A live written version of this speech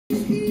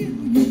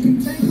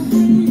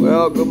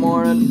Well, good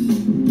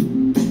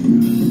morning.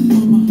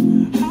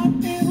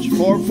 It's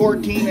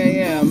 4:14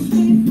 a.m.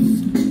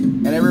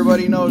 and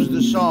everybody knows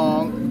the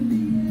song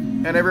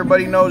and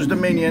everybody knows the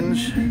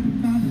Minions,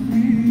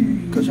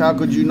 because how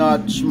could you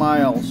not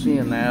smile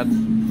seeing that?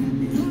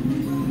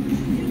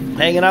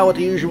 Hanging out with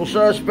the usual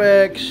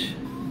suspects.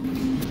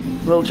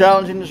 A little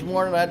challenging this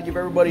morning. I had to give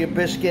everybody a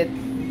biscuit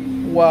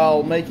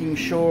while making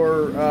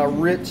sure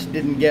Ritz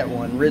didn't get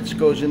one. Ritz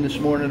goes in this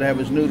morning to have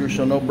his neuter,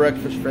 so no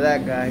breakfast for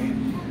that guy.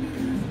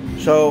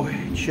 So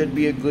it should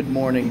be a good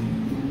morning.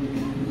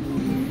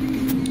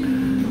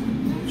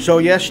 So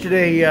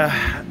yesterday,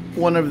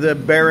 one of the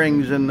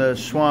bearings in the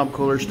swamp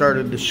cooler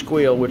started to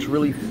squeal, which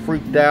really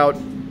freaked out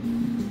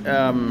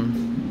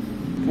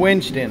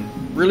Winston.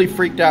 Really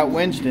freaked out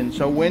Winston.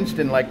 So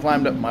Winston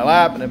climbed up in my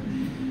lap, and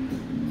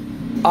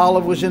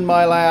Olive was in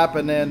my lap,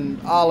 and then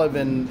Olive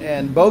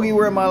and Bogey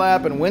were in my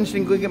lap, and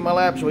Winston couldn't get in my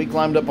lap, so he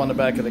climbed up on the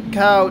back of the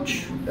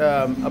couch.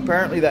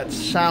 Apparently that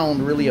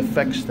sound really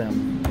affects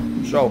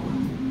them. So,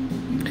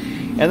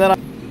 and then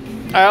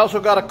I also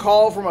got a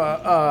call from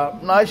a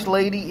nice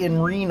lady in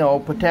Reno,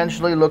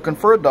 potentially looking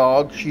for a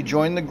dog. She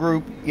joined the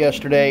group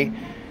yesterday.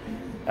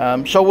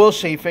 So we'll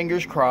see,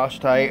 fingers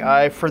crossed.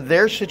 For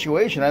their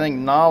situation, I think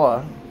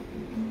Nala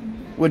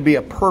would be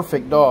a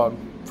perfect dog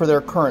for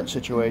their current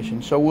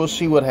situation. So we'll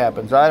see what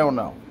happens. I don't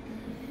know.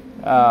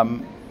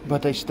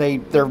 But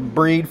they're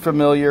breed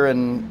familiar,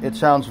 and it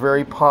sounds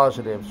very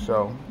positive.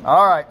 So,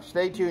 all right,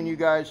 stay tuned, you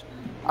guys.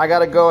 I got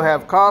to go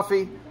have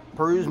coffee,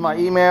 peruse my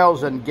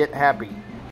emails, and get happy.